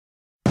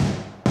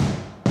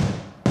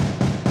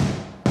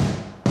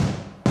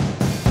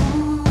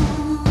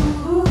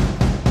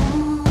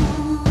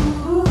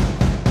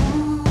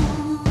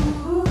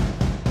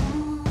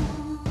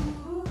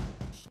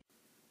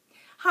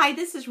Hi,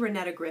 this is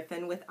Ronnetta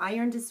Griffin with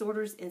Iron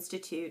Disorders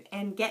Institute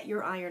and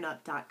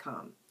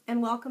GetYourIronUp.com,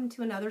 and welcome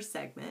to another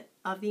segment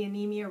of the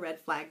Anemia Red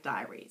Flag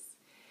Diaries.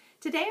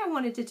 Today I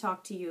wanted to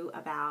talk to you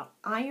about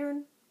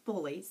iron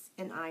bullies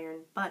and iron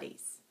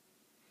buddies.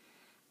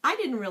 I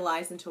didn't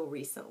realize until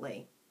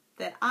recently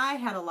that I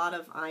had a lot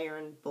of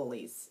iron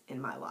bullies in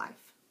my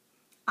life.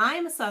 I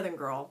am a Southern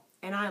girl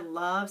and I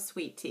love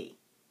sweet tea,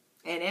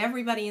 and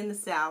everybody in the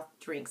South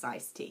drinks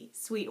iced tea,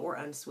 sweet or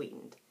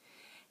unsweetened.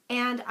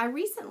 And I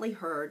recently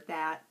heard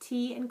that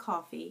tea and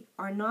coffee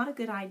are not a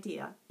good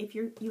idea if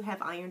you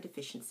have iron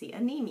deficiency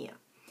anemia.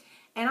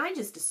 And I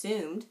just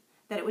assumed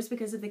that it was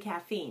because of the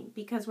caffeine,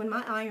 because when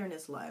my iron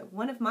is low,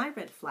 one of my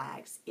red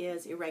flags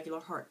is irregular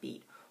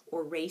heartbeat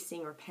or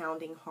racing or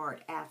pounding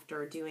heart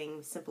after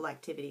doing simple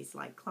activities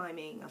like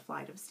climbing a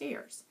flight of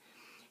stairs.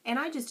 And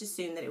I just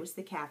assumed that it was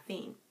the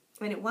caffeine.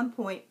 And at one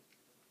point,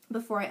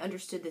 before I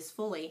understood this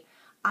fully,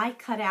 I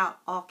cut out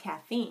all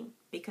caffeine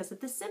because of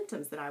the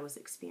symptoms that I was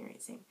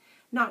experiencing,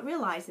 not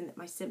realizing that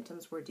my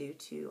symptoms were due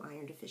to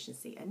iron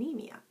deficiency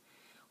anemia.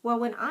 Well,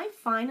 when I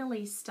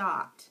finally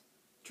stopped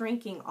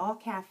drinking all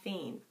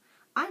caffeine,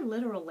 I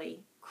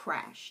literally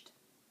crashed.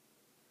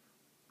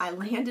 I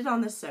landed on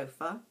the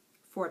sofa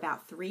for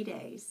about 3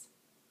 days,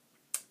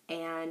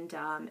 and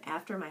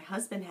after my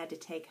husband had to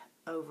take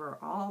over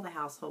all the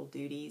household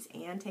duties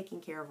and taking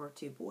care of our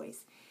 2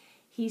 boys,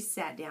 he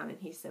sat down and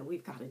he said,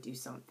 "We've got to do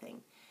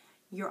something.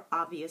 You're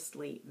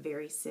obviously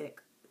very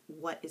sick.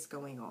 What is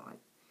going on?"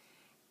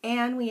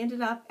 And we ended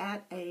up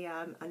at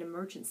an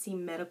emergency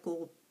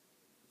medical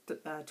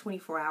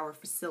 24-hour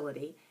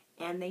facility,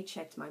 and they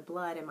checked my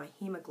blood, and my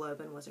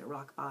hemoglobin was at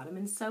rock bottom,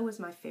 and so was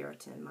my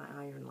ferritin, my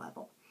iron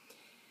level.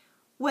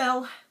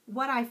 Well,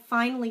 what I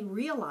finally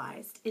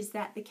realized is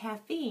that the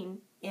caffeine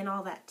in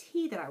all that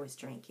tea that I was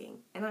drinking,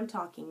 and I'm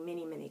talking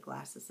many, many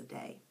glasses a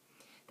day,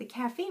 the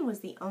caffeine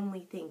was the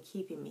only thing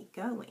keeping me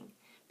going,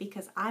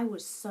 because I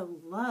was so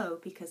low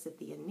because of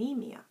the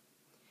anemia.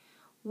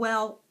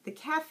 Well, the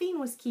caffeine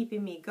was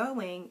keeping me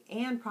going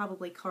and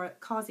probably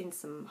causing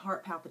some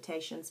heart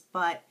palpitations,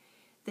 but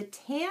the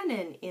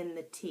tannin in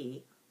the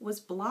tea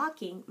was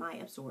blocking my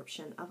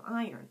absorption of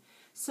iron.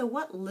 So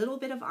what little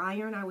bit of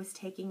iron I was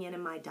taking in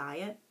my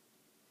diet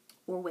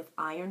or with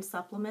iron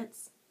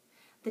supplements,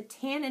 the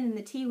tannin in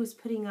the tea was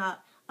putting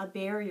up a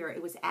barrier.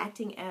 It was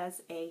acting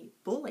as a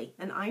bully,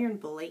 an iron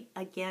bully,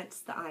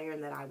 against the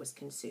iron that I was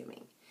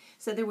consuming.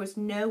 So there was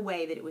no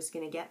way that it was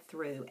going to get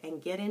through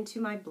and get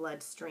into my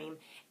bloodstream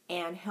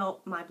and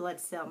help my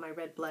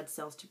red blood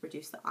cells to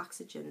produce the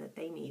oxygen that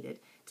they needed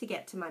to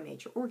get to my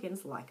major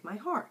organs like my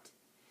heart.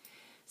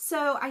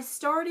 So I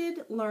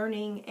started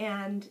learning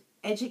and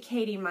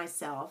educating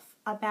myself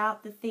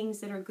about the things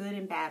that are good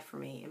and bad for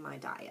me in my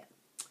diet.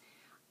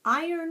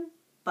 Iron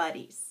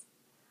buddies,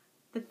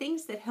 the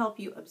things that help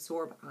you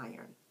absorb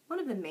iron. One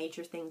of the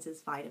major things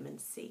is vitamin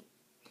C.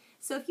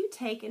 So if you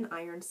take an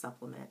iron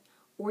supplement,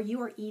 or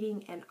you are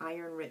eating an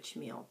iron-rich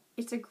meal,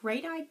 it's a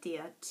great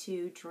idea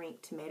to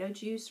drink tomato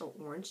juice or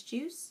orange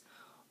juice,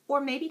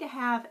 or maybe to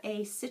have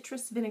a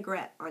citrus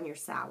vinaigrette on your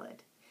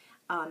salad,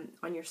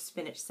 on your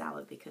spinach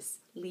salad, because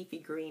leafy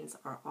greens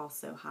are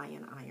also high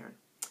in iron.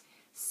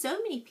 So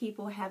many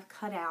people have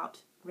cut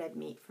out red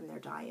meat from their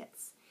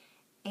diets,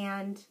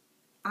 and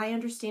I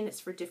understand it's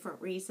for different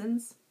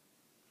reasons,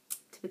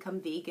 to become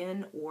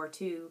vegan or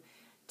to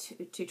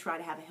try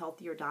to have a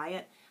healthier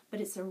diet. But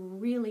it's a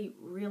really,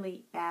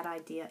 really bad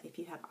idea if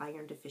you have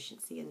iron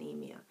deficiency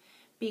anemia,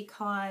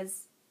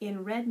 because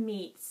in red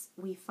meats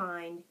we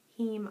find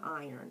heme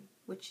iron,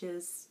 which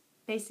is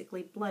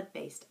basically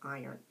blood-based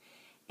iron,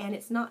 and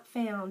it's not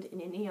found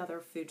in any other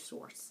food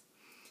source.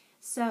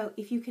 So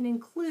if you can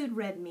include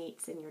red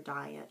meats in your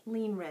diet,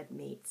 lean red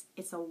meats,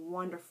 it's a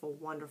wonderful,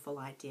 wonderful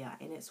idea,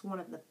 and it's one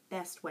of the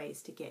best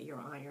ways to get your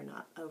iron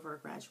up over a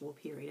gradual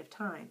period of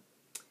time.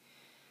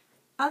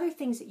 Other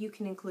things that you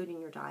can include in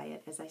your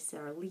diet, as I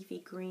said, are leafy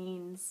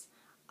greens,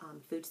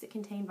 foods that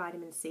contain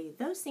vitamin C.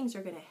 Those things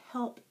are going to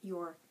help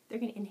they're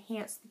going to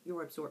enhance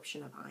your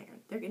absorption of iron.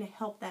 They're going to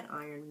help that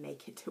iron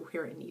make it to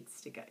where it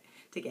needs to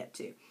get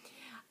to.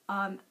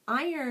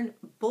 Iron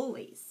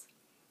bullies,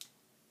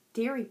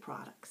 dairy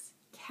products.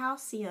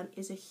 Calcium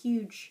is a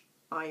huge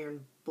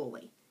iron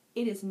bully.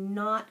 It is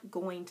not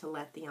going to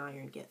let the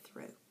iron get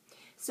through.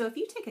 So if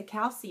you take a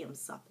calcium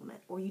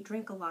supplement, or you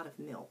drink a lot of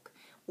milk,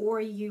 or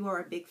you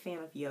are a big fan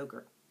of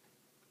yogurt,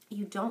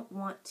 you don't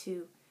want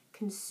to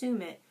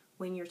consume it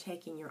when you're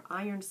taking your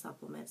iron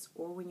supplements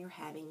or when you're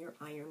having your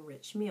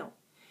iron-rich meal.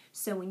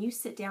 So when you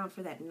sit down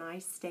for that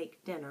nice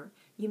steak dinner,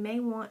 you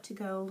may want to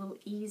go a little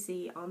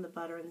easy on the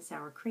butter and the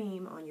sour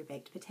cream on your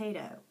baked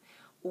potato,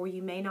 or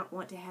you may not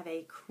want to have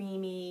a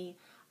creamy,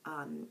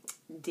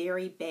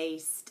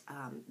 dairy-based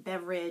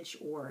beverage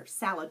or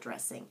salad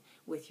dressing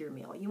with your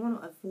meal. You want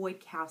to avoid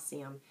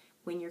calcium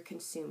when you're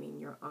consuming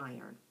your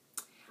iron.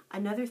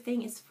 Another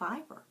thing is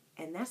fiber,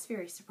 and that's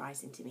very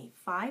surprising to me.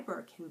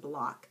 Fiber can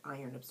block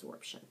iron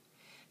absorption.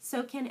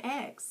 So can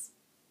eggs.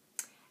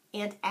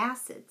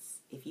 Antacids.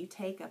 If you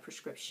take a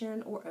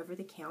prescription or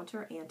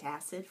over-the-counter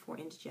antacid for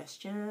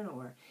indigestion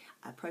or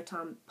a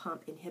proton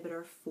pump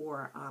inhibitor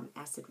for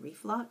acid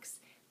reflux,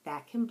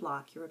 that can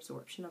block your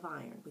absorption of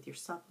iron with your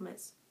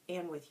supplements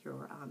and with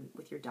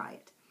your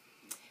diet.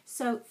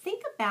 So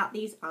think about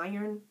these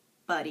iron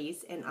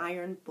buddies and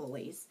iron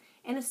bullies,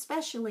 and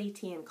especially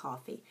tea and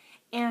coffee.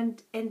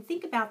 And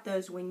think about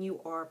those when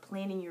you are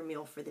planning your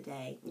meals for the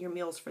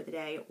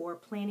day, or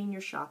planning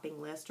your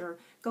shopping list, or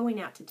going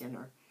out to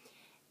dinner.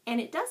 And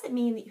it doesn't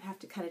mean that you have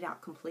to cut it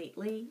out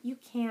completely. You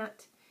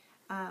can't,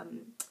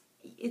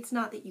 it's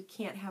not that you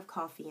can't have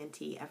coffee and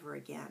tea ever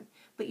again,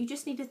 but you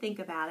just need to think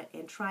about it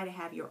and try to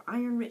have your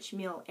iron-rich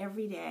meal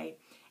every day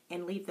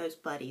and leave those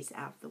buddies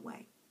out of the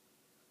way.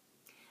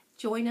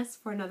 Join us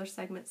for another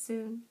segment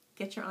soon.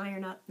 Get your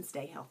iron up and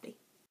stay healthy.